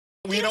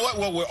Well, you know what?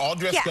 Well, we're all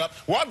dressed up.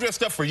 We're all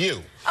dressed up for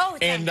you. Oh,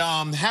 thanks.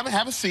 And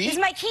have a seat. This is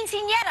my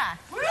quinceañera.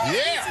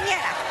 Yeah.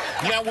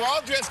 Quinceañera. Now, we're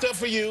all dressed up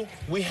for you.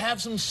 We have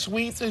some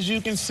sweets, as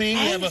you can see.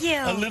 Thank we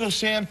have a little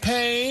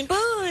champagne.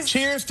 Booze.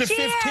 Cheers to 15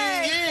 years.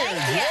 Thank you.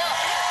 Yeah.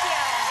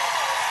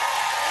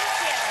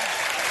 Thank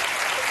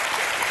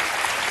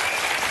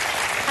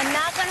you. I'm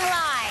not going to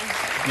lie.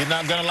 You're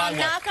not going to lie? I'm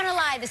not going to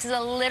lie. This is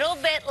a little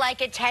bit like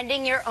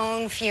attending your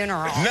own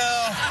funeral.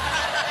 No.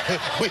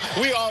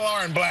 we all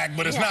are in black,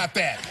 but it's not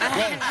that.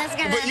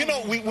 But you know,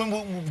 when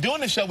we're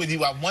doing the show with you,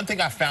 one thing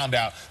I found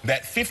out,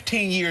 that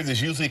 15 years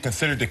is usually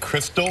considered the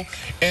crystal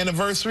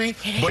anniversary.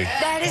 But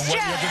that is true.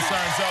 What you're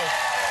concerned. So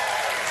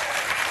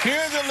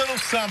here's a little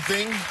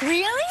something.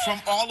 Really? From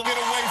all of it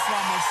away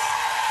from us.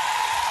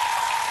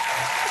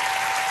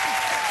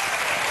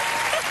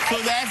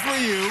 So that's for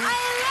you. I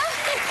love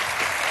it.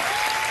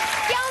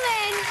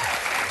 Gelman,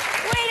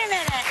 wait a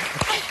minute.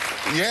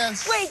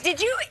 Yes. Wait, did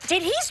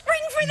he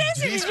spring for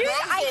this? He sprung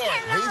for it.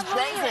 He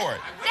sprung for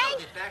it.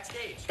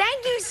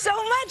 Thank you so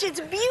much. It's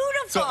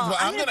beautiful. So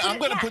I'm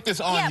gonna put this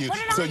on you. Put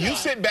it so on you me.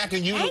 sit back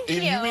and you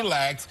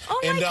relax. Oh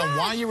my God.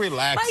 While you're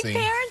relaxing, my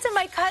parents and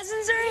my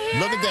cousins are here.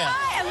 Look at that.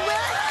 Hi, and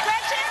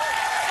Gretchen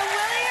and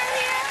Willie are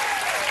here.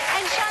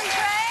 And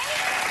Chantre.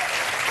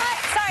 Hi.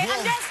 Sorry,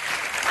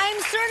 I'm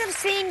sort of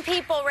seeing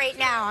people right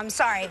now. I'm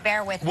sorry,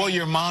 bear with me. Well,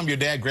 your mom, your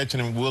dad, Gretchen,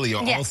 and Willie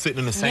are all sitting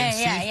in the same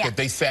seat that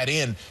they sat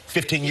in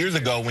 15 years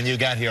ago when you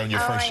got here on your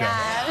first show.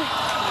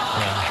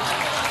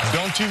 Yeah.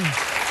 Don't you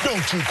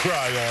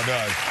cry on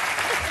us.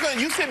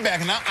 You sit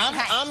back, and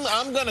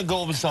I'm gonna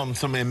go over some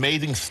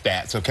amazing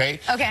stats. Okay.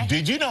 Okay.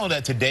 Did you know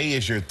that today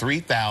is your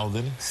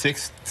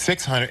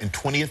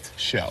 3,620th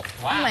show?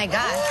 Wow. Oh my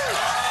God.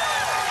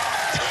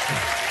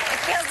 It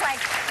feels like.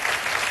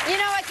 You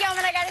know what,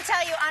 Gelman, I got to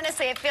tell you,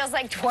 honestly, it feels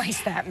like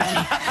twice that many.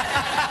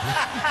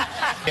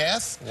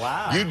 Yes.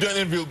 Wow. You've done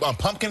interviews on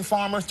pumpkin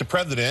farmers to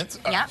presidents.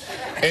 Yep.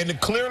 And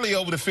clearly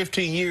over the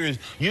 15 years,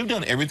 you've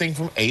done everything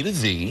from A to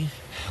Z.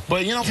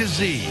 But, you know... To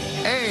Z.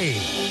 A.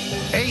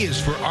 A is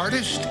for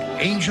artist,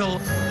 angel,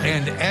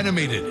 and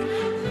animated.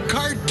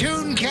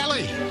 Cartoon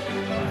Kelly.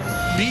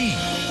 B.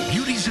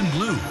 Beauties in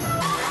Blue.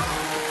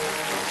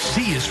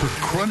 C is for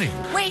crunning.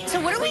 Wait, so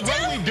what do we do?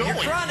 What are we doing?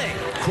 You're crunning.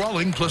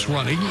 Crawling plus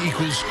running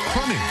equals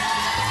crunning.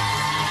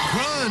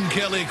 Crun,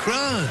 Kelly,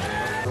 crun.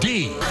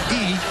 D, E,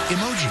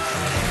 emoji.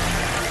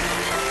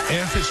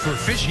 F is for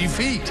fishy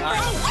feet.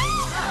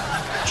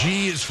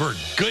 G is for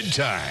good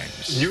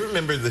times. You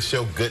remember the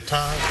show Good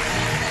Times?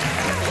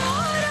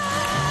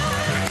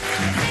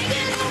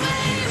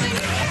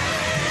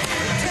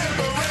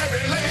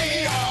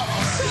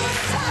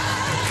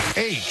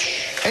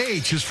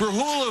 H is for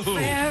hula hoop.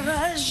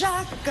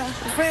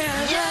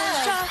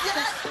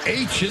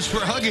 H is for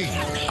hugging.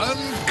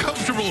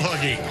 Uncomfortable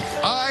hugging.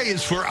 I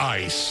is for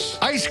ice.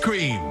 Ice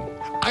cream.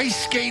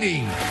 Ice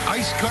skating.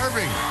 Ice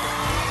carving.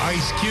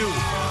 Ice cube.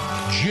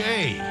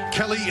 J.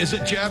 Kelly is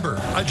a jabber,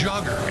 a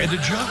jogger, and a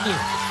juggler.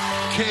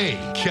 K.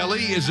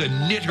 Kelly is a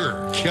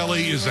knitter.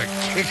 Kelly is a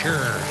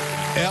kicker.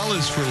 L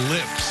is for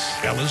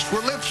lips. L is for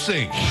lip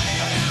sync.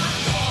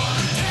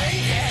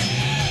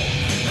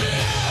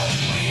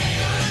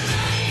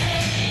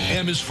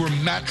 M is for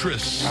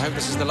mattress. I hope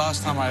this is the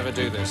last time I ever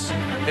do this.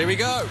 Here we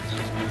go.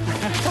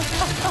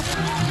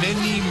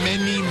 Many,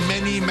 many,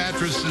 many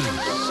mattresses.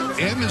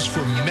 M is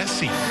for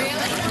messy. Really?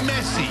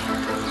 Messy,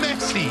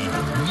 messy,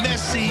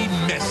 messy,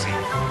 messy.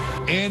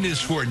 N is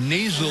for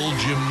nasal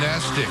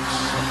gymnastics.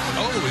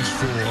 O is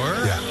for...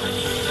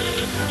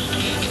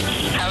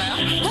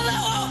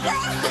 Hello,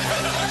 Oprah!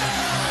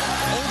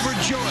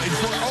 Overjoyed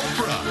for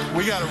Oprah.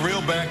 We got a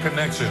real bad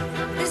connection.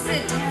 This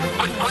is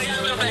Oh, yeah,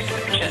 a little bad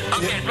connection.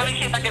 Okay, let me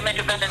see if I can make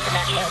a better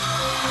connection.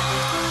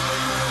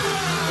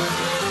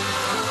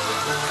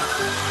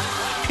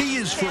 P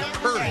is for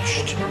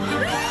perched.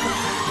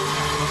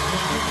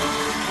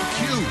 Q,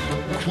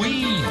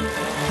 queen,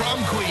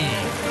 prom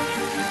queen.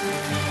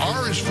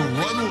 R is for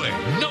runway.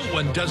 No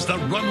one does the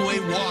runway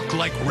walk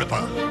like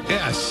Ripa.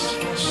 S,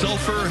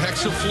 sulfur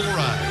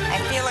hexafluoride. I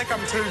feel like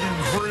I'm taking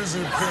crazy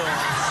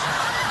pills.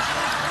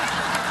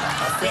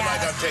 I feel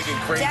like I'm taking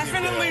crazy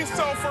Definitely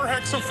sulfur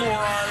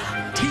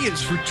hexafluoride. T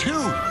is for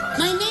two.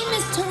 My name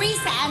is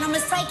Teresa, and I'm a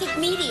psychic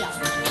medium.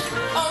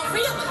 Oh,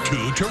 really?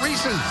 Two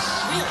Teresas.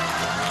 Really?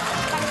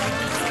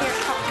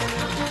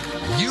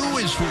 U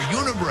is for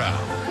unibrow.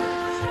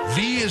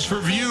 V is for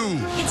view.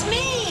 It's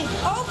me,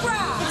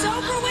 Oprah. It's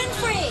Oprah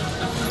Winfrey.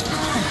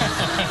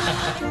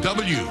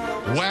 W,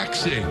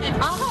 waxing.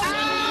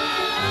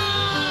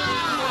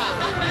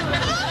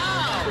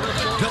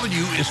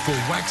 W is for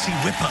waxy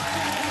whipper.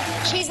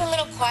 She's a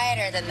little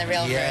quieter than the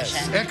real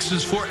version. X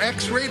is for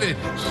X-rated.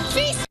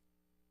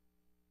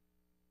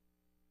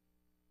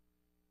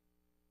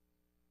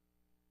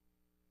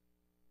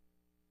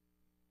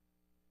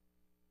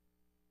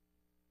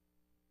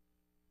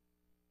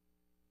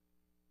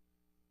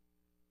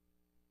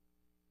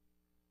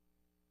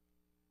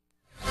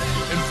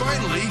 And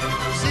finally,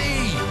 Z.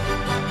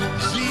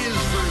 Z is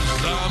for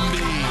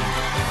zombie.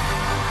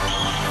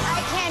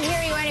 I can't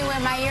hear you anywhere.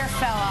 My ear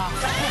fell off.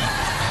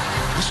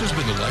 This has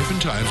been the Life Life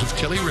and Times with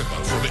Kelly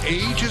Ripa from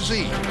A to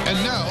Z.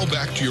 And now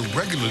back to your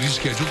regularly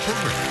scheduled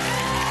program.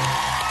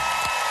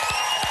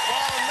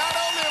 Well, not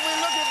only are we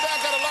looking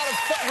back at a lot of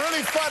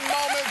really fun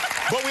moments,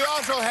 but we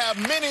also have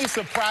many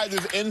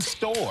surprises in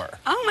store.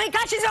 Oh my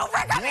gosh, it's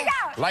over. Coming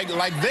out. Like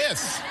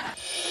this.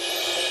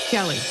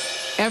 Kelly,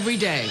 every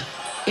day,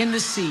 in the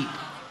seat,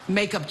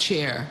 makeup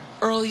chair,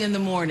 early in the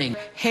morning,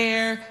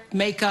 hair,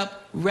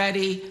 makeup,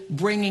 ready,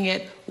 bringing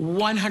it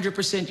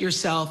 100%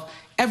 yourself,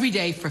 every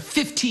day for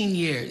 15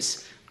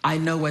 years. I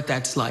know what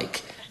that's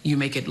like. You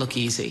make it look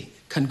easy.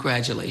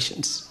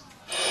 Congratulations.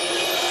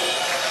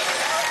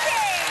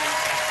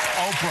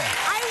 Oprah.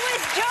 I was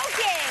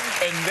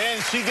joking. And then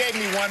she gave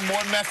me one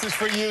more message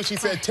for you. She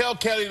said, tell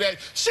Kelly that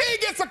she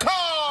gets a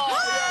call.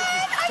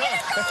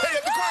 What? The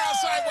car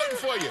outside waiting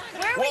for you.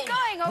 Where are we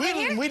going? Over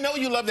here? We know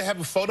you love to have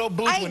a photo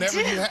booth whenever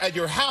you're at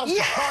your house,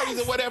 Yes. parties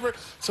or whatever.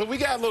 So we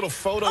got a little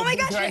photo Oh my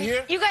booth gosh, right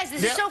here. you guys,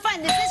 this is so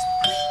fun. This is...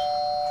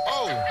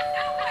 Oh,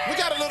 we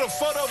got a little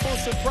photo booth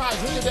surprise.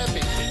 Who could that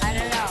be? I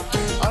don't know.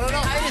 I don't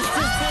know.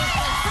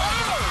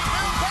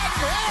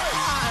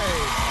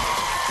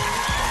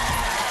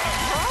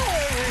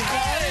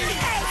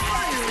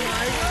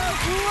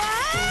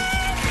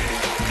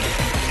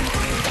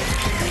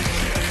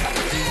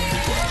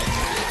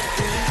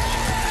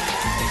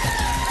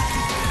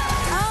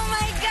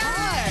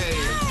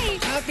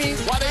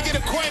 While they get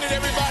acquainted,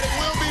 everybody,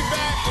 we'll be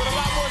back with a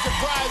lot more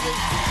surprises.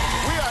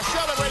 We are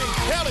celebrating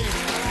Kelly's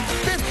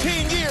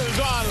 15 years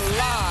on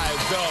live,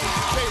 so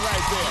stay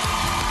right there.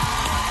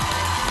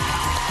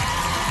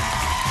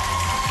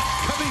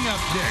 Coming up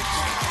next,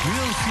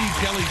 we'll see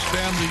Kelly's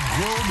family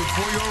grow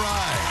before your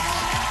eyes.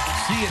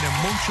 See an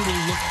emotional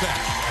look back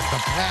at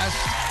the past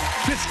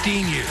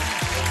 15 years.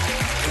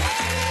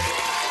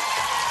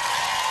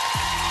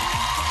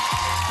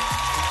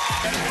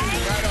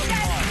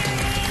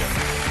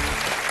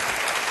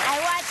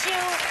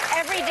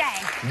 Every day.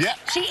 Yeah.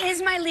 She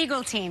is my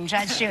legal team,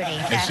 Judge Judy.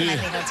 That's my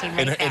legal team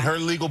right and her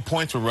legal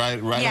points were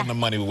right on the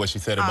money with what she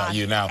said about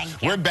you. Now,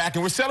 we're back,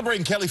 and we're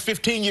celebrating Kelly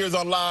 15 years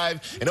on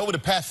live. And over the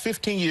past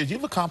 15 years,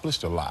 you've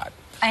accomplished a lot.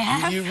 I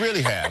have. You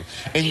really have.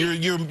 And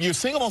your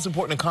single most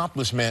important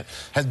accomplishment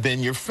has been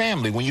your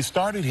family. When you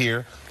started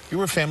here, you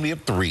were a family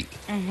of 3.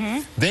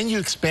 Then you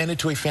expanded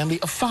to a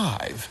family of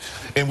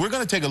 5. And we're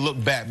going to take a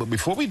look back. But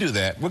before we do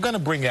that, we're going to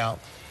bring out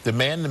the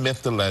man, the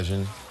myth, the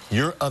legend,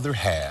 your other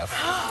half,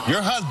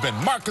 your husband,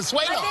 Mark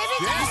Consuelos.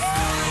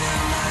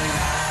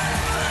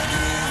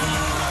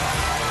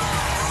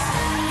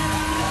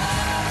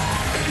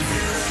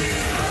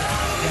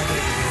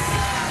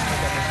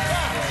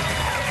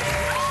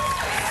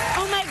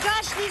 Oh my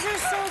gosh, these are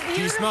so beautiful.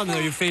 Do you smell them?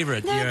 They're your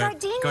favorite. They're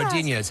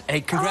gardenias.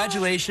 Hey,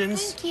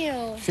 congratulations. Thank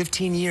you.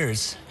 15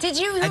 years. Did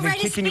you I've been write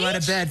a kicking you out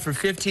of speech? bed for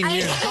 15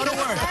 years. Go to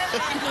work.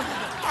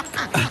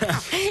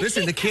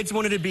 Listen, the kids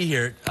wanted to be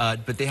here,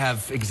 but they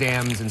have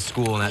exams and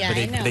school and that.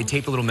 Yeah, but they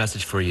taped a little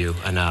message for you,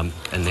 and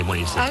they want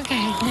you to say.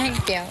 Okay,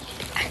 thank you.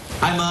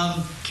 Hi,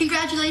 Mom.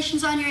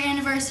 Congratulations on your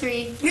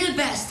anniversary. You're the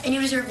best, and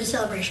you deserve the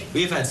celebration.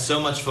 We've had so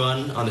much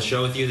fun on the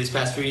show with you these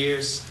past few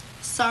years.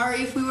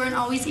 Sorry if we weren't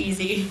always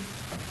easy.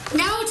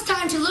 Now it's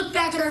time to look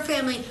back at our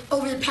family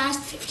over the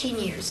past 15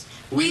 years.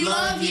 We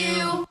love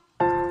you.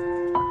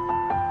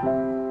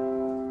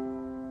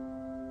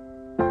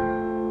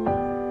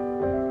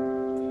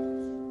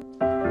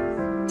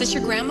 This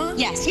your grandma?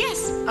 Yes,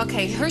 yes.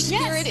 Okay, her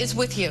spirit is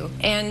with you.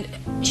 And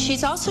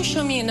she's also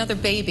shown me another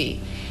baby.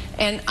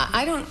 And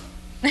I don't...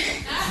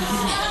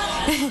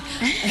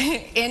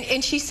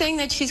 and she's saying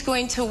that she's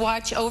going to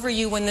watch over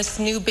you when this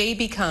new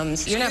baby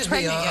comes. You're not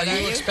pregnant yet, are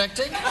you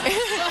expecting?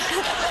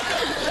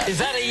 Is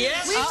that a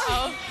yes?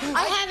 Uh-oh.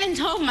 I haven't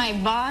told my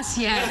boss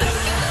yet.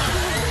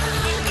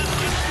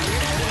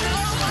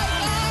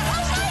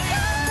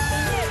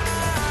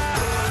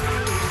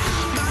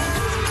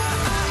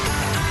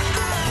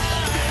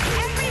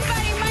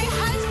 Everybody, my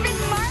husband,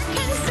 Mark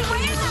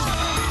Consuelos.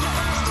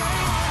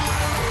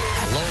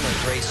 Lola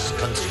Grace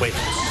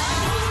Consuelos.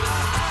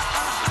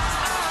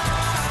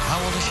 How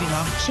old is she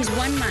now? She's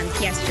 1 month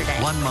yesterday.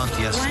 1 month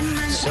yesterday. 1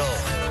 month. So,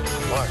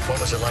 Mark, what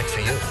was it like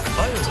for you?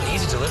 Oh, it was an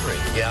easy delivery.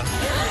 Yeah?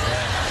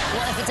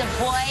 Well, if it's a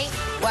boy,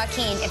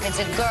 Joaquin. If it's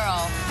a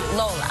girl,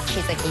 Lola.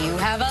 She's like, you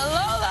have a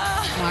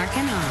Lola. Mark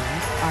and I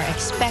are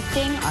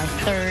expecting our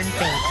 3rd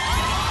baby.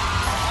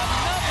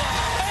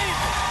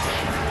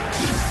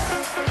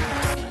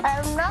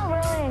 I'm not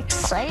really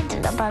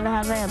excited about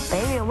having a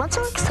baby. What's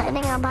so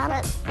exciting about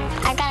it?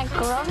 I got a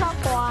grown-up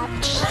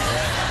watch.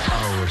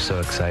 Oh, we're so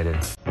excited.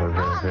 We're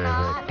very, very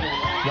good.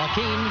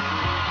 Joaquin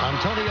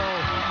Antonio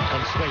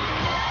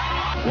Consuelos.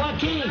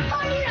 Joaquin!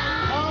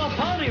 Oh,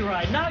 pony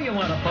ride. Now you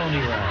want a pony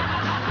ride.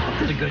 I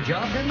did a good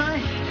job, didn't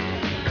I?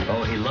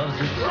 Oh, he loves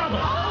his brother.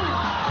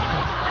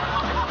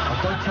 Oh,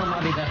 don't tell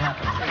Mommy that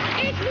happened.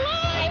 It's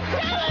live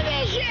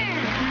television!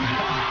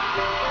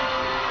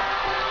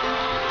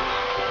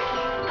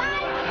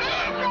 My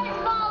pants are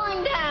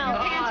falling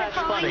down. Pants are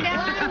falling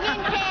down.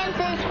 London pants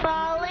is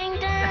falling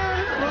down,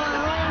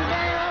 falling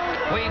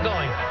down. Where are you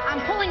going?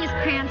 I'm pulling his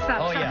pants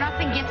up so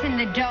nothing gets in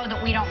the dough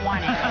that we don't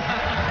want it.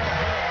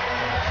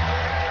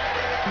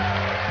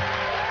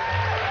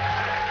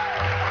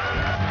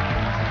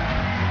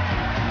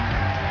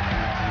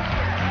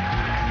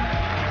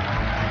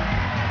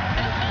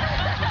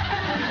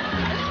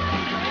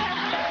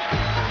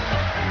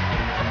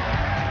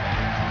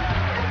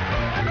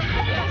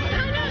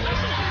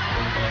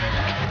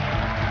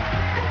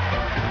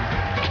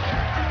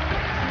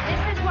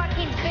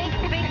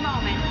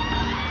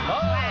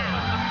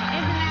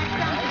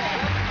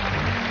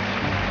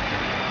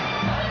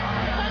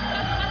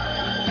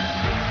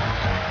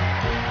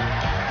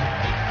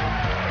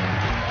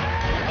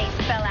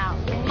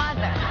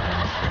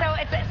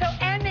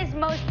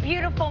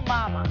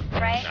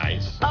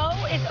 nice.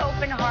 O is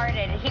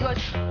open-hearted. He goes,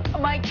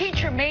 my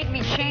teacher made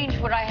me change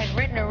what I had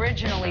written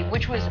originally,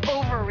 which was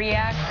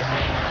overreactive.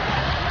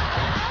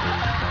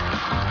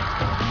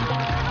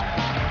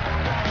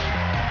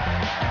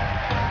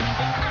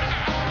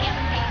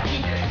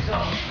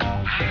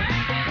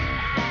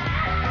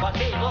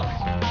 Joaquin, look.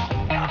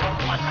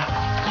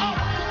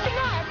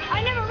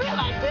 I never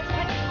realized this,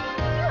 but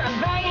you're a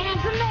very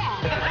handsome man.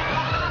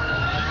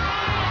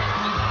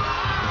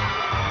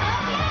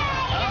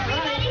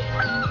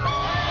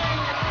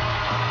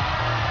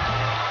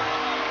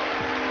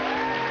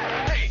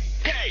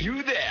 Hey,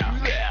 you there.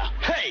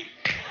 Hey,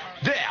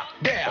 there.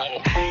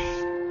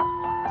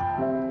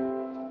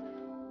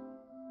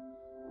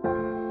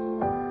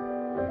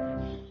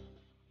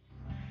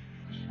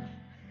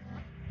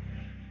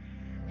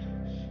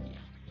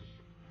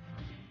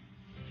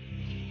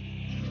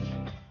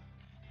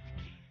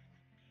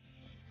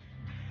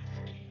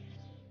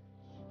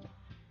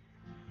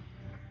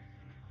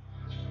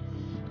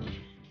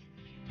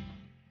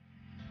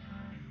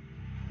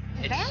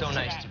 It's so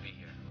nice to be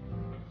here.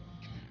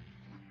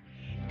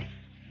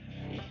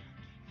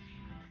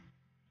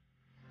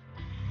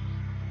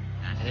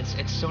 And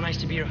it's so nice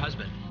to be your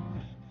husband.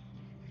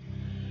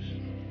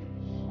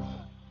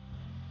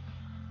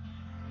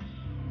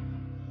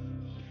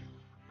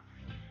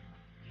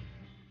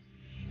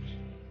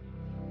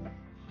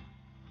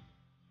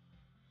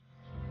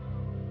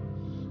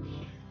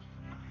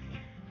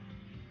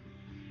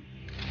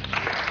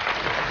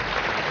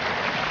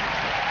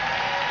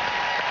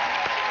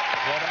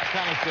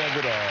 Kind of says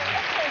it all. All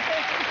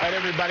right,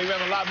 everybody, we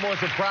have a lot more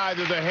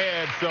surprises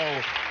ahead, so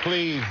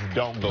please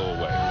don't go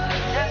away.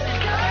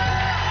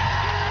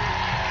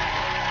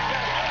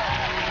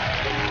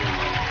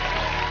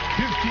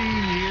 15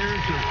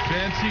 years of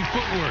fancy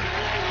footwork.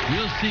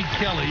 We'll see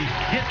Kelly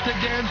hit the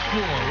dance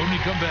floor when we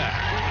come back.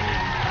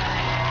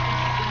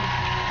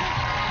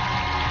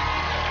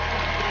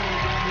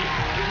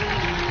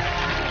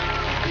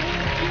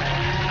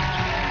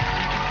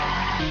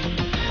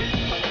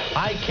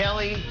 Hi,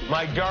 Kelly,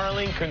 my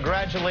darling.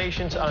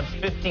 Congratulations on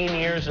 15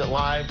 years at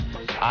Live.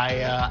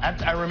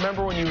 I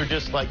remember when you were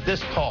just like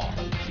this tall.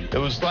 It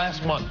was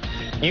last month.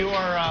 You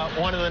are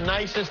one of the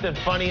nicest and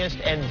funniest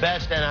and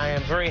best, and I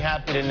am very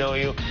happy to know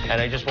you.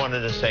 And I just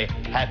wanted to say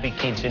happy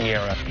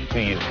quinceañera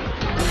to you.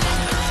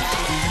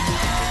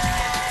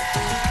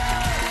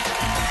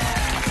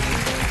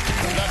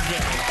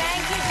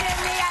 Thank you,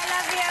 Jimmy. I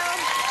love you.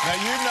 Now,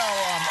 you know,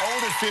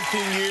 over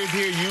 15 years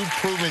here, you've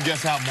proven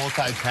just how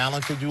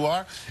multi-talented you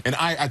are. And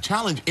I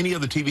challenge any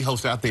other TV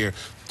host out there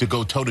to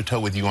go toe-to-toe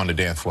with you on the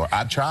dance floor.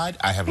 I've tried,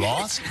 I have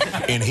lost,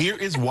 and here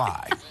is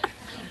why.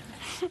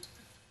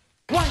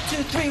 1,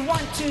 2, 3, 1,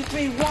 2,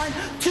 3, 1,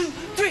 2,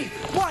 3,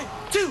 1,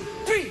 2,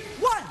 3,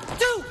 1,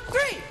 2,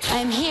 3.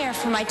 I'm here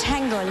for my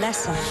tango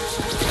lesson.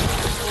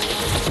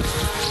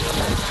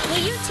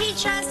 Will you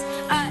teach us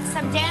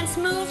some dance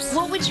moves?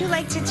 What would you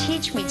like to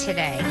teach me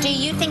today? Do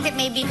you think that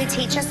maybe you could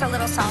teach us a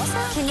little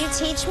salsa? Can you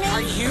teach me?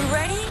 Are you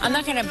ready? I'm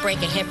not going to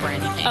break a hip or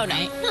anything. Oh, no.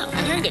 Right? No,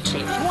 you're in good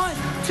shape. 1,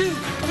 2,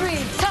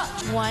 3,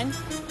 touch. 1,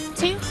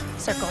 2,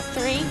 circle,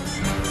 3,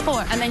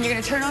 4. And then you're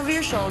going to turn over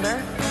your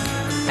shoulder,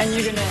 and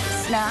you're going to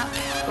snap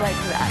like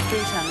that 3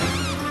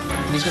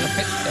 times. He's going to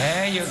pick.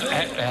 There you go.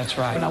 That's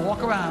right. Now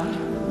walk around.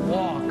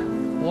 Walk.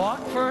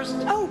 Walk first.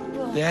 Oh,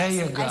 there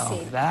you go. I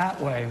see. That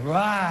way.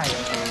 Right.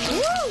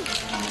 Woo!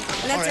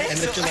 That's All right, it? and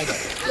lift your leg up.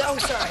 Oh,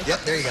 sorry. Yep,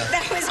 there you go.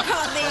 That was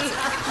called the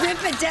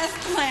Rip a Death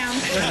Clam.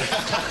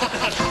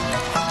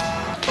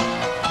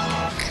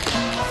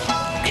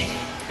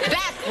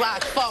 Back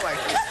rock forward.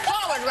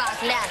 Forward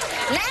rock next.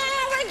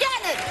 Now we're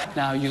getting it.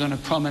 Now you're going to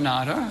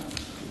promenade her.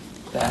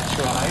 That's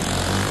right.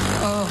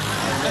 Oh.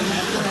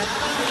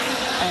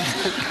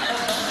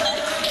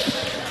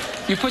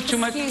 You put too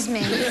much. Excuse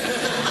me.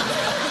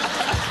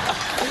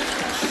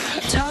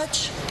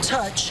 Touch,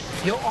 touch.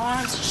 Your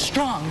arms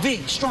strong.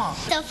 V, strong.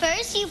 So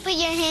first you put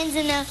your hands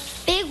in a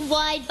big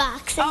wide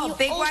box. And you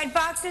Big wide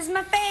box is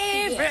my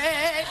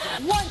favorite.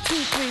 1, 2,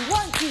 3,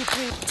 1, 2,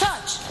 3.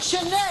 Touch.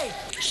 Shanae,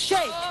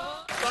 shake.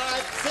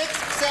 5, 6,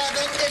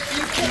 7, if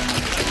you can.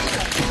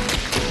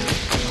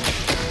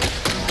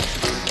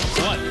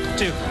 1,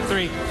 2,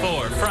 3,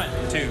 4. Front,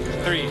 2,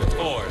 3,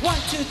 4. 1,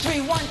 2,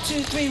 3, 1,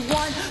 2, 3,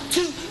 1,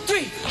 2,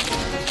 3.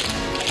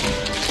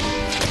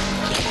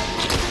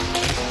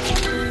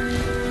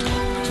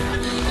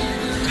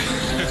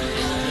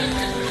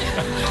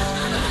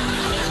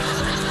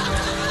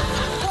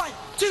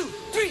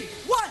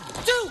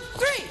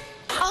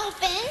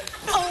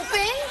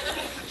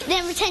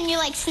 Then pretend you're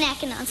like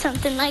snacking on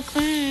something like,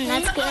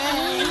 that's good.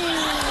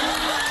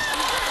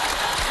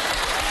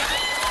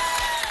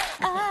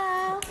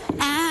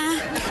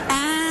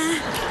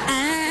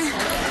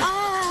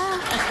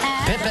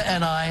 Pippa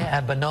and I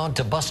have been known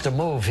to bust a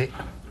move.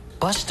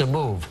 Bust a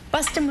move.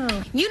 Bust a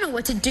move. You know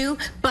what to do.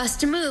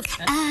 Bust a move.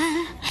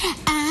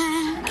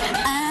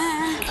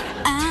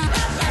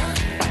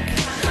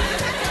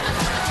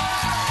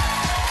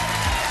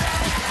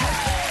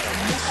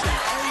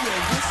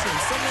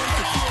 Someone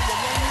to feel the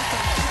lonely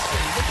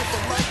condition. Looking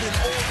for love in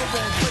all the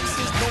wrong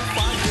places. No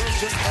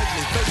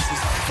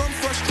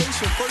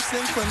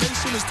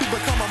inclination is to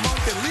become a monk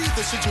and leave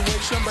the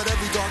situation, but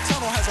every dark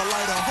tunnel has a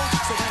light of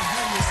hope, so don't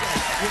hang yourself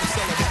with a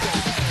celebration.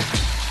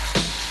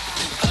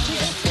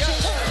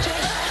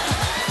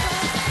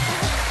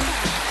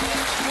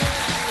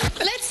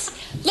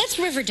 Let's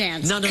river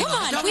dance. No, Come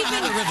on, we've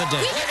been a river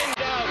dance.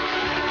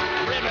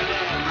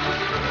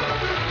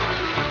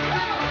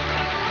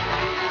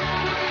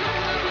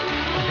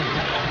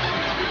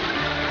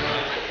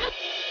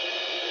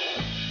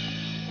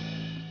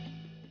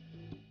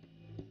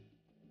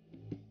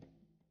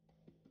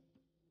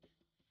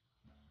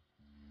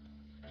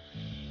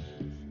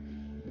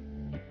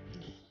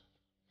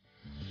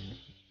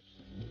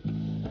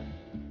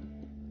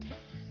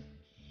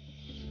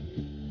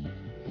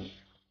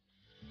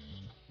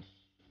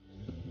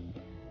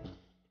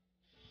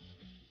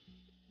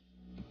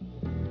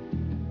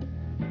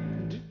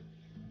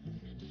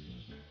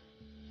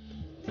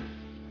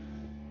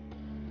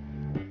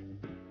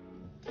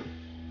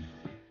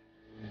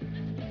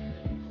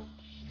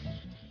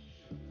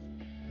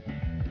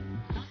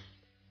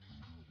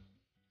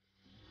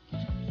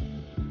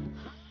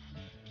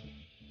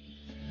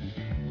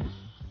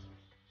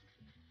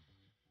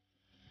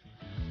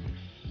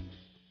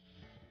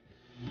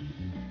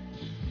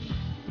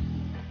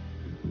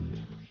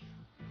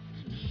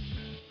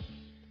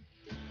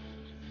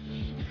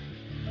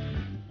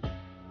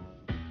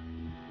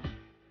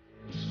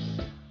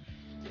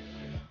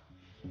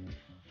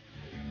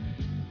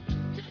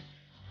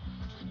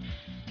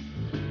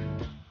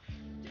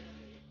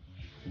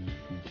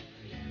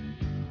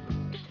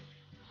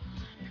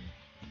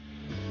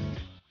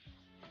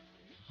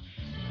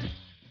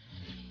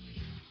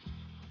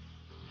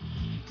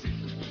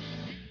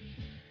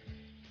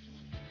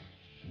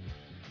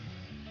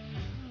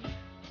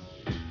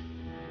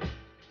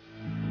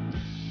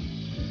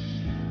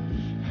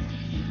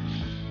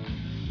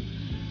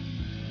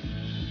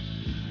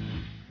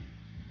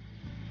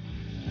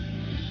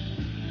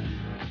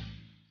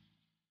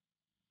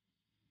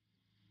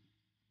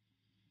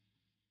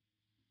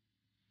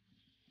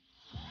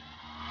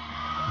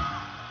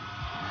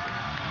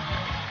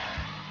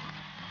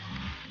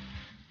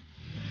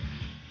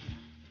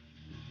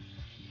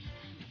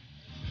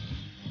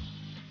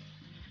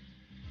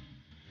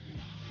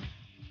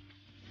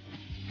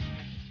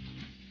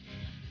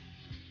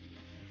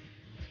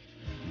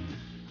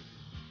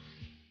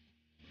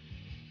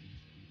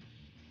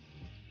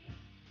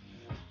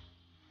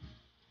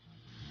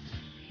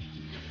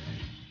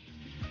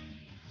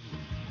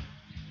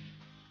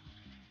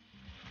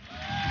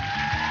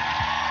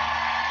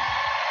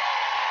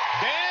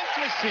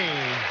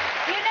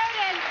 You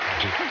notice,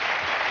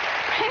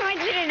 I want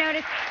you to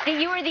notice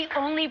that you are the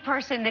only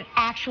person that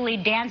actually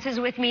dances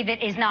with me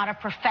that is not a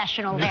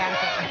professional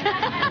dancer.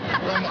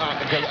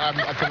 Because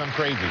I'm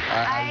crazy.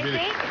 I really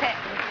think that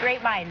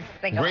great minds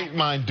think alike. Great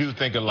minds do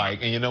think alike.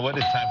 And you know what?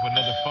 It's time for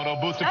another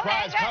photo booth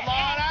surprise. Come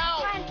on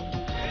out.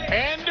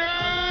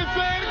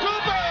 Anderson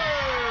Cooper.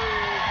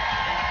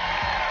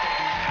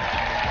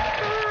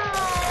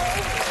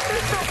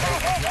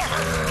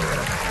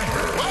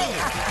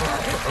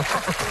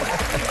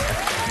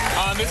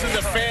 This is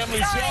a family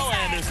show,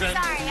 Anderson.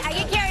 Sorry, I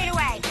get carried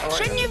away.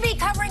 Shouldn't you be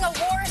covering a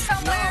war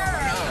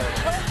somewhere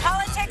or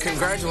politics?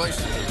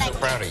 Congratulations. I'm so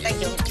proud of you.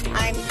 Thank you. All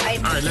right,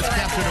 let's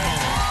capture the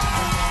moment.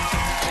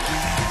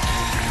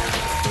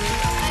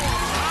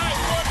 All right,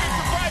 more big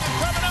surprises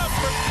coming up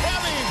for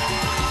Kelly's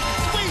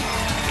Sweet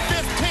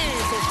 15.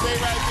 So stay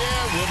right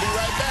there. We'll be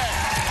right back.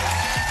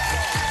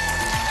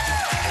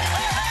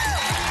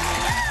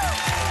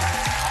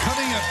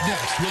 Coming up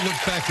next, we'll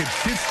look back at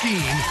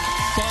 15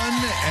 fun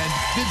and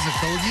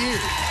physical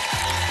years.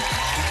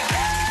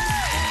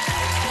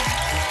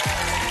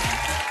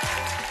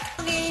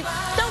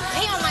 Don't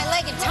pee on my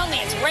leg and tell me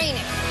it's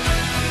raining.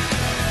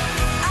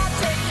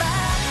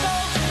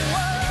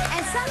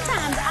 And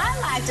sometimes I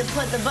like to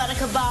put the butter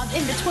kebab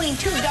in between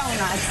two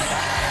donuts.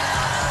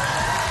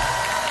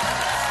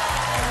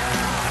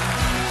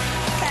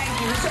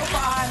 Thank you. So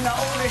far, I'm the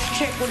oldest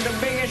chick with the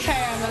biggest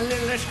hair and the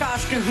littlest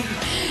costume.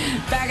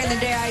 Back in the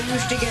day, I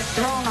used to get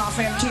thrown off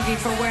MTV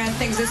for wearing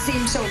things that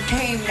seem so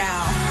tame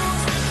now.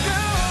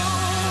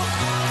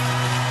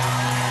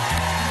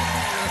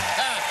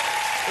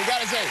 We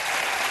gotta say,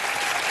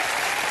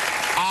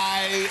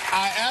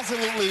 I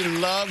absolutely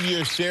love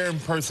your Cher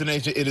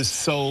impersonation. It is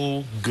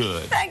so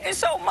good. Thank you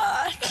so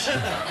much.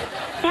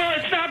 Well,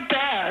 it's not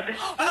bad.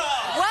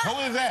 What?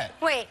 Who is that?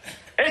 Wait.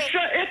 It's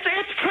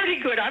pretty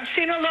good. I've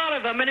seen a lot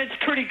of them, and it's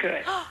pretty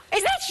good.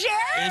 Is that Cher?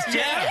 It's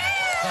Cher.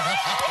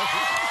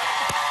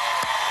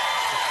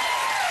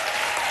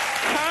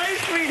 Hi,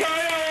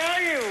 sweetheart. How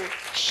are you?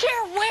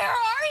 Cher, where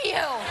are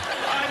you?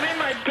 I'm in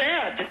my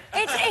bed.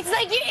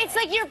 It's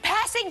like you're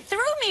passing through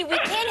me. We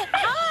can't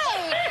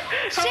hide.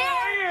 How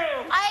are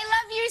you? I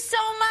love you so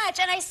much,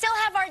 and I still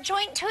have our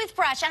joint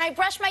toothbrush, and I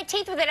brush my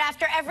teeth with it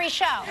after every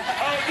show. Oh,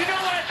 you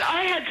know what?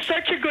 I had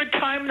such a good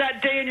time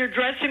that day in your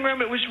dressing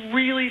room. It was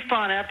really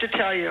fun, I have to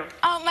tell you.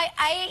 Oh,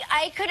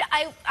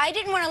 I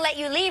didn't want to let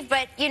you leave,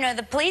 but, you know,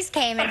 the police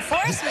came and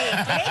forced me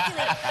to make you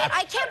leave.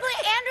 I can't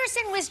believe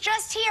Anderson was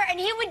just here, and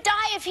he would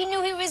die if he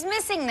knew he was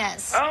missing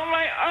this.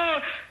 Oh,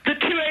 the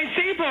two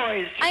AC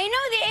boys. I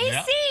know, the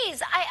ACs.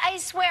 Yep. I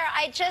swear,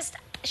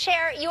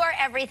 Cher, you are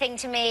everything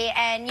to me,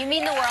 and you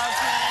mean the world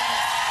to me.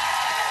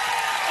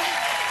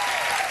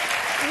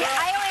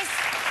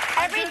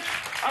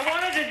 I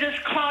wanted to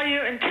just call you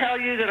and tell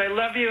you that I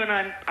love you and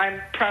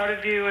I'm proud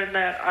of you and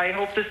that I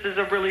hope this is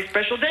a really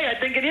special day. I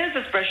think it is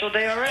a special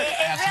day already. It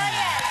really is.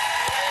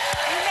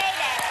 You made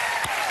it.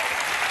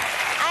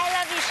 I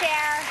love you,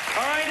 Cher.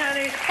 All right,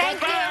 honey. Thank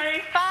you.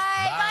 Bye.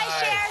 Bye,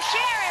 Cher.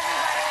 Cher,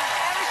 everybody.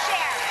 That was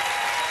Cher.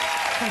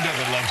 Who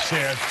doesn't love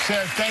Cher?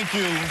 Cher,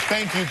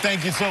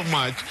 thank you so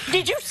much.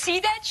 Did you see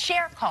that?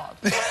 Cher called.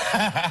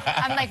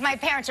 I'm like, my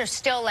parents are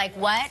still like,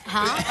 what?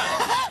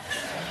 Huh?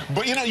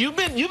 But you know, you've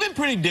been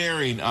pretty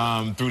daring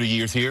through the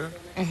years here.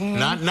 Mm-hmm.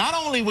 Not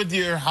only with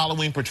your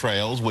Halloween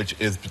portrayals, which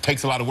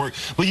takes a lot of work,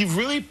 but you've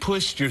really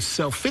pushed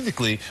yourself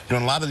physically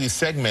during a lot of these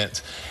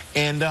segments.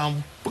 And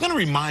we're going to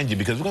remind you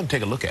because we're going to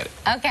take a look at it.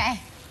 Okay.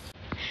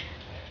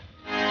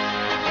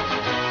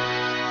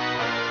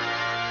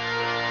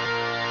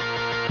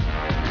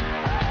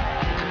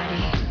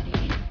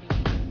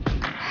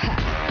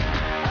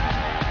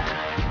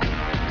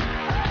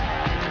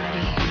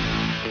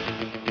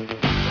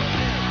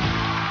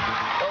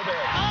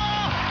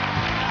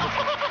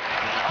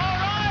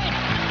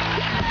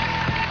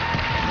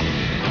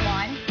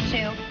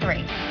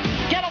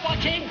 Get him,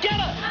 Joaquin, get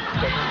him!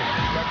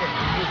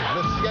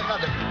 Let's get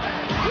another.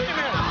 Wait a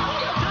minute.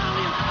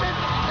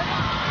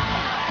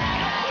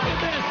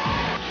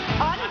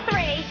 On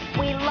 3,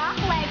 we lock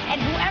legs, and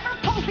whoever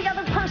pulls the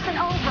other person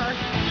over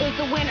is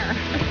the winner.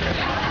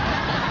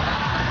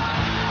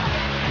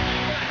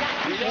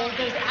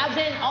 Those abs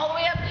in, all the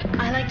way up.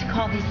 I like to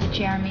call these the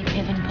Jeremy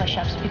Piven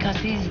push-ups because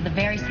these are the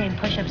very same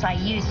push-ups I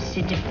used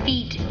to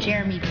defeat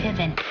Jeremy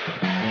Piven.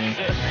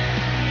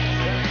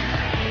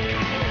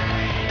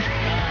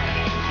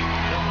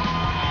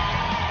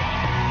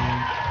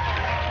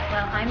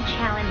 Well, I'm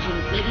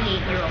challenging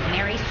 88-year-old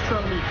Mary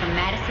Strobey from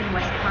Madison,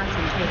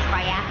 Wisconsin to a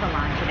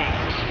triathlon today.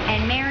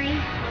 And Mary,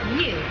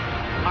 you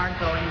are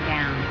going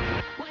down.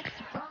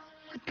 What's wrong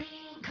with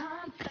being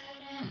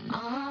confident?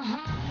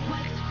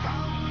 What's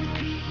wrong with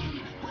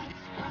being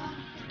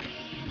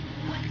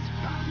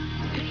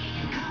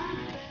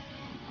confident?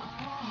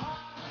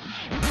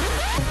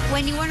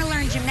 When you want to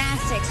learn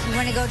gymnastics, you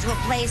want to go to a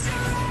place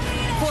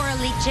for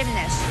elite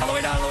gymnasts. All the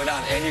way down,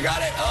 and you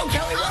got it. Oh,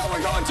 Kelly, well,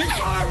 we're going too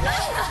far.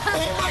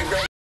 Oh, my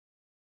God.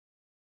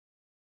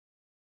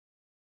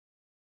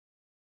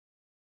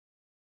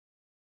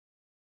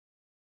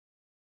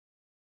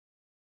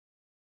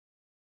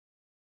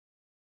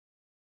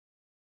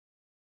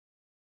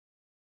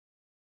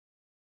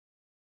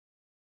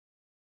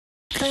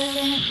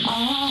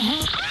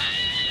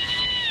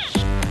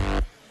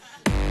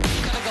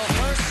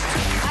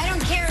 I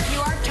don't care if you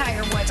are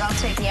Tiger Woods, I'll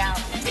take you out.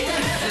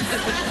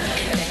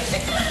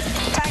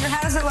 Tiger,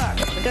 how does it look?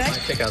 Good? I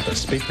take out the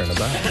speaker in the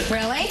back.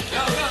 Really?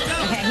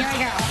 Okay, here I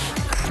go.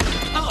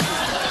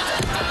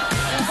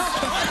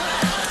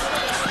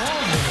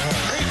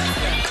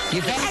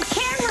 That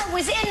camera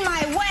was in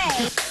my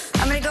way.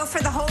 I'm going to go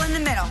for the hole in the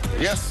middle.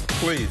 Yes,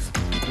 please.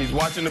 He's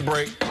watching the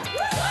break.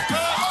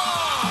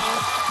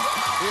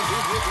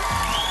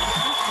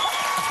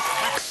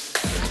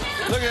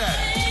 Look at that.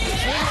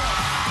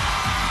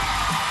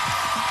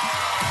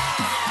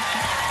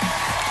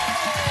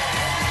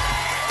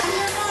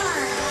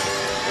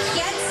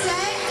 Get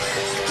set,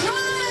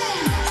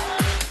 run!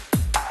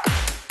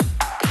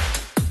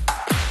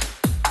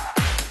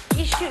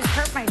 These shoes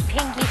hurt my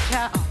pinky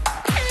toe.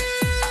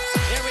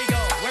 Here we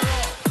go. We're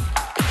off.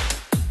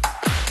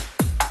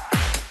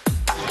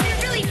 You're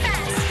really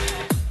fast.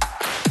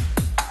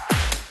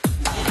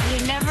 You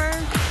never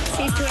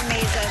cease to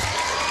amaze us.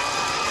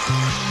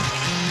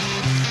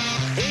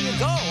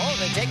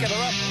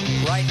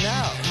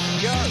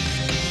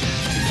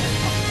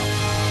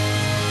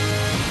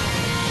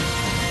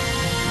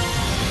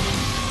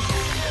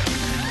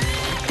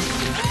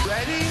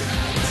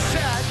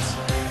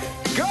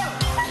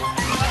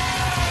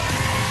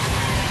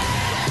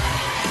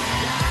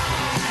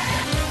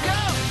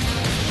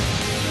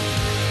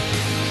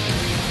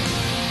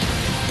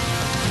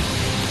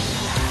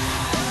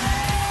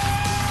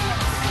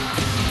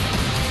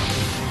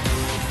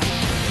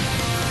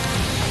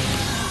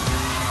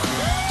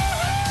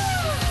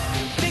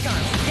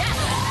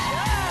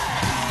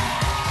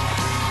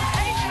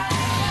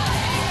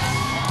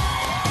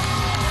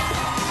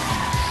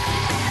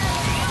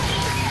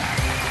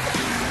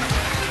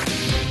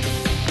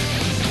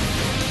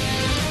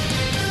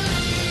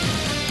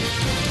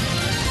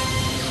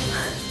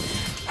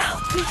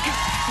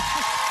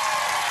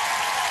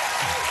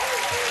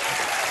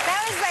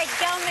 like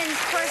Gelman's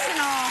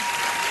personal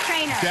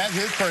trainer. That's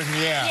his person,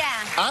 yeah.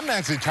 Yeah. I'm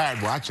actually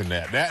tired watching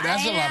that. That's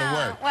a lot of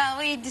work. Well,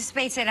 we just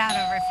space it out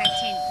over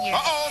 15 years.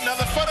 Uh-oh,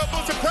 another photo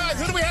booth surprise.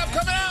 Who do we have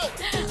coming out?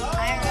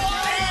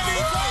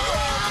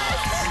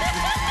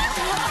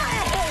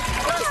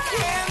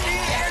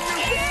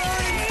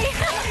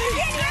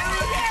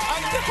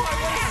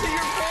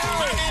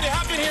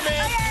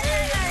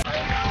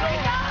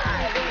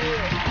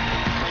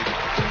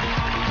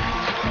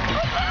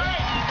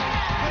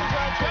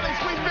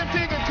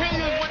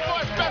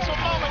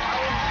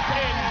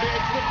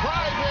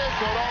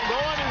 So don't go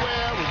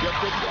anywhere. We just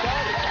getting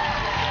started.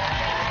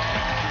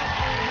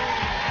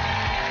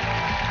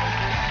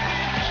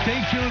 Stay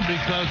tuned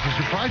because the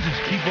surprises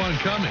keep on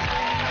coming.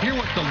 Hear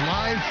what the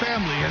live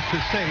family has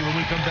to say when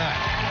we come back.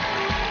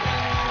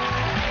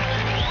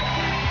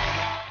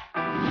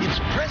 It's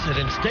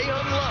President's Day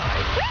on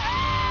Live.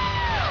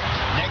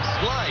 Next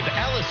live,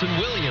 Allison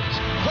Williams,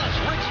 plus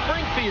Rick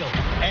Springfield.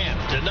 And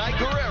Denai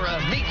Guerrera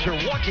meets her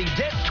Walking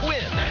Dead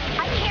twin.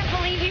 I can't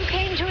believe you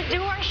came to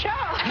do our show.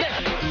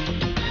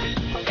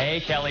 Hey,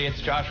 Kelly,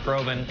 it's Josh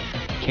Groban.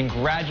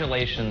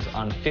 Congratulations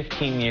on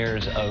 15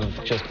 years of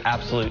just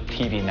absolute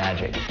TV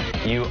magic.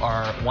 You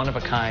are one of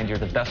a kind. You're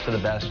the best of the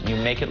best. You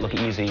make it look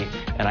easy,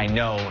 and I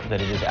know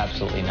that it is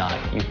absolutely not.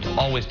 You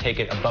always take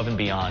it above and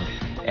beyond,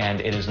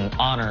 and it is an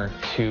honor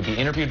to be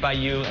interviewed by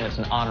you, and it's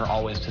an honor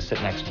always to sit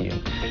next to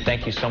you.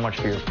 Thank you so much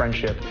for your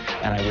friendship,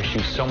 and I wish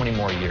you so many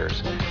more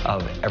years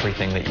of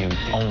everything that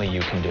only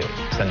you can do.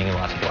 Sending you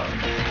lots of love.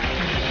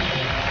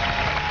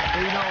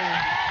 You know,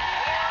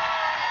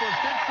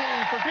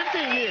 for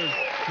 15 years,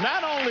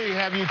 not only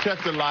have you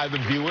touched the lives of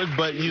viewers,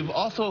 but you've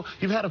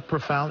had a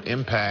profound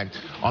impact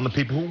on the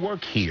people who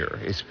work here,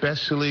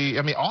 especially,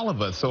 I mean, all of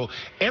us. So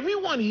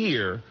everyone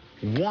here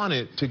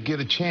wanted to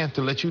get a chance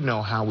to let you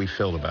know how we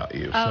feel about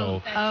you.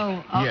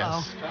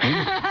 Yes.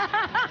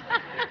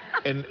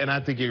 And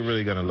I think you're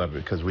really going to love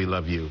it because we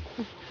love you.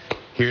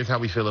 Here's how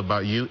we feel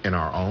about you in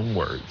our own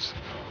words.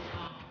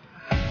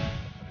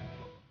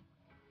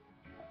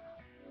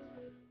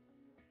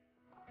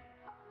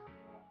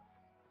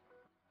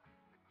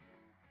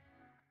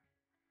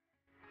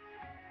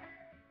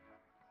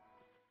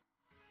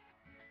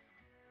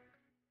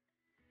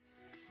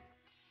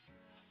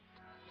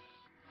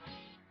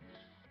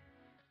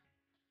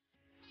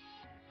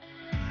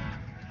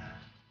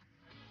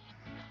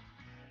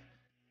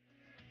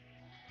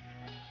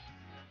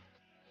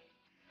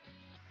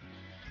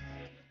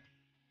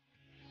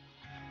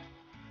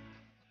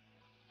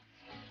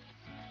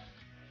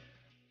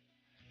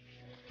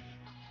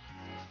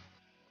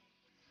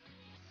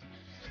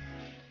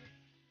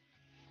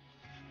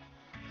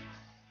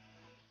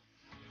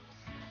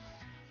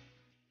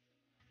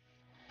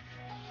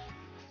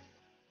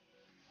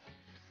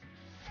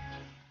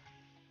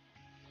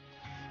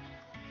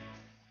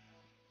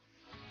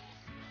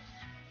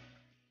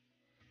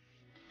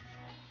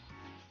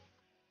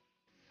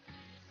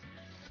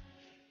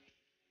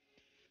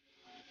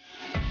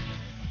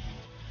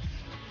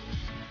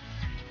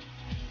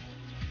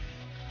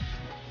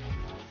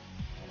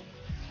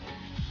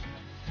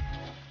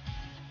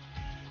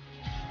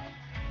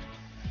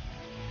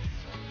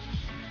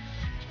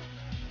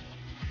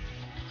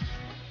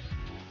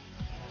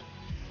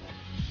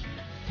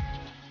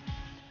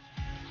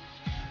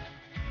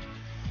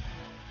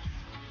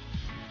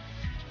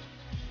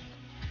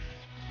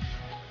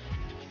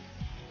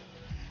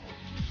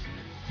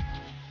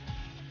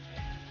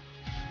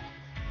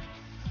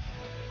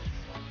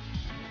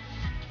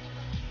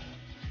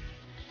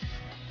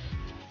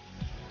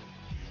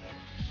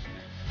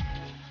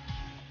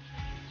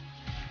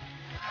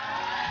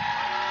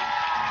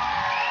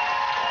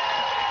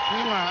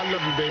 I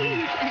love you,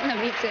 baby. I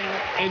love you too.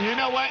 And you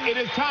know what? It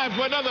is time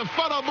for another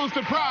photo booth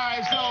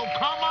surprise. So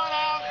come on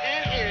out.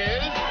 It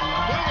is.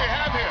 Who do we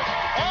have here?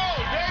 Oh,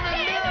 David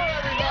Muir,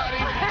 everybody.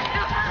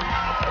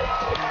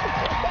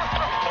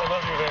 I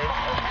love you, baby.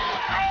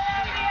 I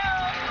love you.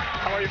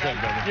 How are you,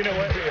 baby? You know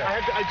what?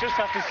 I just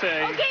have to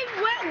say. Okay,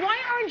 why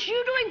aren't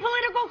you doing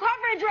political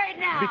coverage right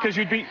now? Because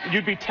you'd be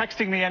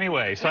texting me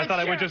anyway, so I thought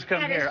I would just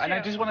come here. And I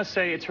just want to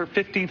say it's her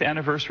 15th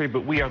anniversary,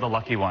 but we are the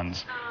lucky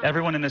ones.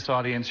 Everyone in this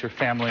audience, your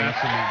family.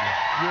 Absolutely.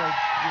 You're a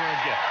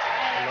gift.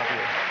 I love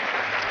you.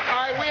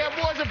 All right, we have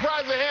more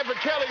surprises ahead for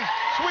Kelly's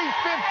Sweet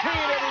 15,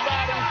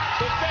 everybody.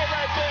 So stay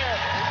right there.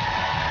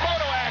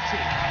 Photo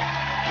action.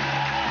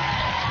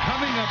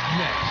 Coming up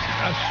next,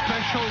 a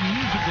special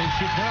musical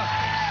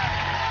surprise.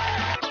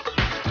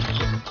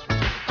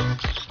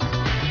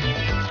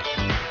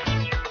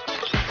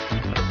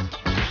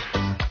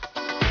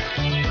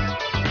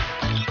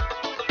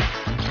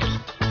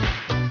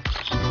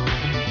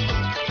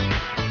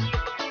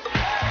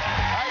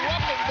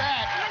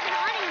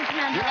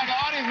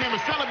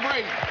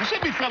 Celebrate. You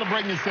should be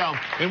celebrating yourself.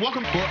 And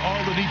welcome for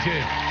all the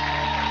details.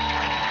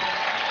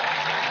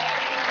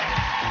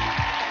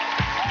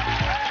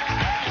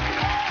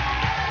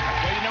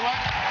 Well, you know what?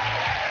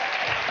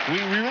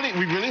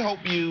 We really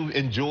hope you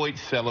enjoyed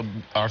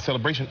our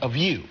celebration of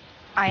you.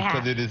 I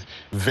have. Because it is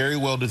very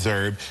well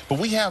deserved. But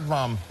we have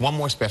one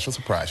more special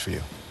surprise for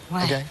you.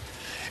 What? Okay?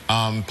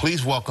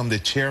 Please welcome the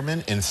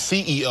chairman and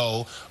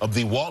CEO of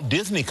the Walt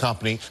Disney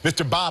Company,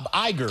 Mr. Bob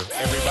Iger,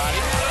 everybody.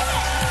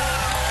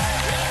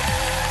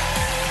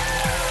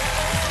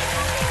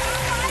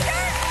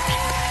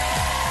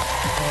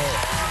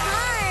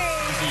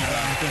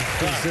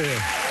 Good to see you.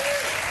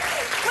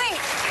 Wait,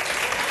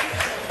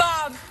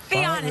 Bob,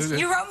 be honest.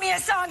 You wrote me a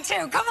song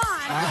too. Come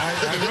on.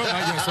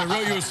 I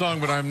wrote you a song,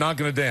 but I'm not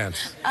going to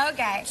dance.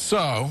 Okay.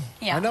 So,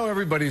 Yeah. I know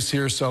everybody's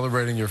here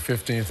celebrating your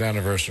 15th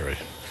anniversary.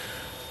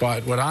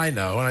 But what I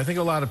know, and I think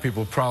a lot of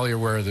people probably are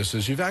aware of this,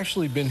 is you've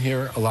actually been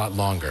here a lot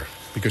longer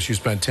because you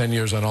spent 10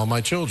 years on All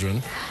My Children.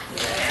 All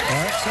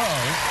right, so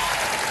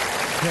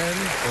 10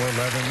 or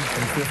 11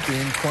 and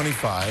 15,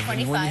 25.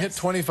 And when you hit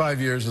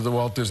 25 years of the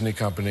Walt Disney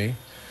Company,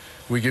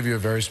 we give you a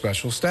very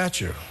special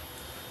statue.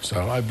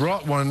 So I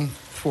brought one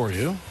for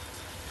you.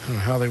 I don't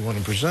know how they want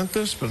to present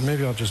this, but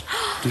maybe I'll just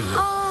do this.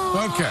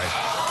 Okay.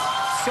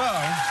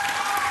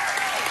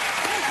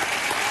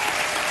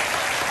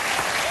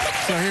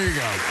 So here you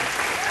go.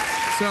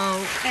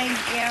 So, thank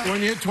you.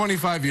 When you hit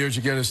 25 years,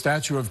 you get a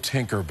statue of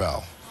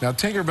Tinkerbell. Now,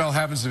 Tinkerbell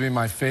happens to be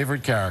my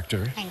favorite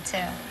character. Me too.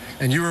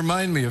 And you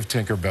remind me of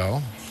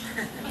Tinkerbell.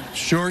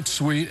 Short,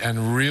 sweet,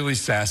 and really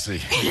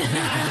sassy.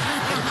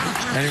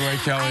 Anyway,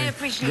 Kelly, I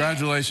appreciate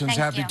congratulations. It.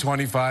 Thank Happy you.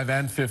 25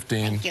 and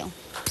 15. Thank you.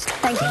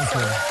 Thank you. Thank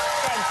you.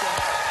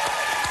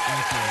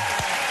 Thank you.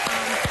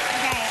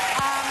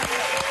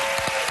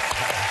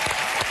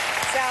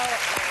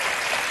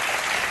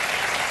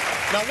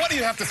 Now, what do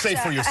you have to say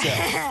for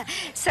yourself?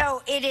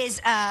 So it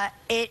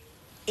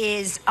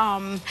is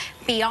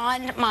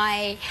beyond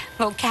my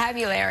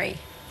vocabulary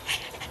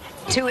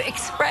to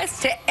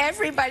express to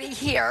everybody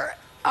here,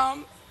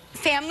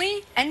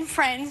 family and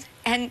friends,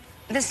 and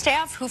the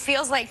staff who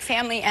feels like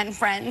family and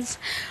friends,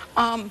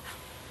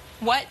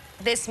 what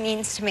this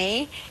means to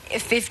me.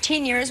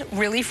 15 years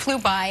really flew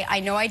by. I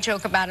know I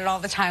joke about it all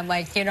the time,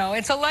 like, you know,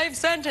 it's a life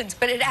sentence,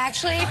 but it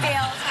actually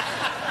feels,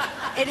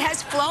 it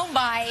has flown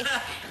by,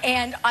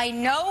 and I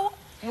know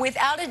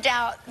without a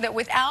doubt that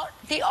without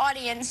the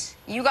audience,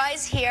 you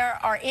guys here,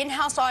 our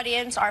in-house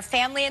audience, our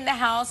family in the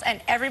house,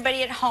 and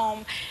everybody at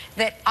home,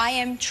 that I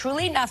am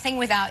truly nothing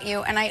without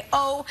you, and I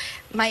owe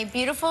my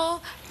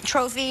beautiful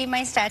trophy,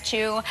 my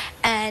statue,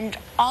 and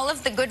all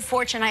of the good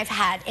fortune I've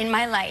had in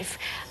my life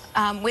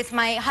with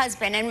my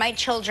husband and my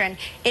children.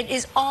 It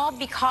is all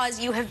because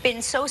you have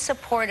been so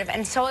supportive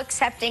and so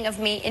accepting of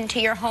me into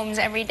your homes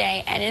every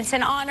day. And it's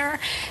an honor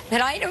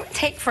that I don't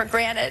take for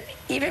granted,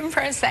 even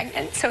for a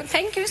second. So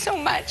thank you so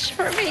much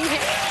for being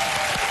here.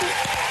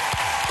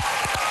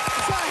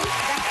 Sorry.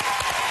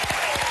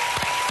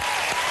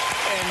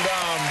 And,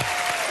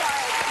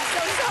 sorry. I'm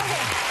so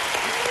sorry.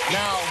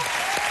 Now,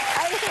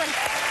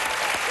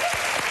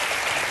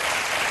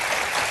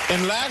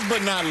 and last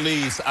but not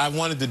least, I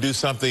wanted to do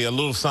something, a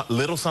little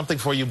something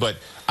for you, but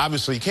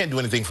obviously you can't do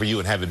anything for you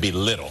and have it be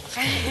little.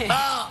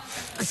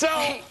 So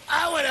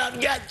I went out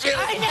and got you.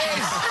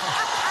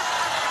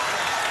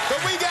 But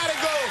we gotta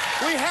go.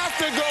 We have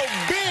to go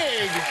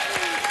big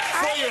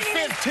for your 15.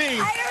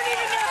 I don't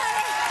even know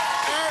how to.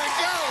 There we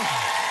go.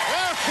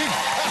 There we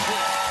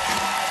go.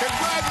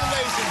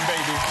 Congratulations,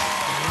 baby.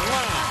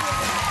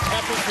 Wow.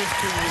 Happy 15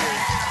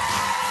 years.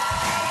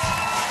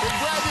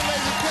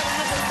 Congratulations,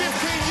 Kelly. For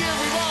 15 years,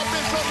 we've all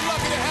been so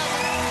lucky to have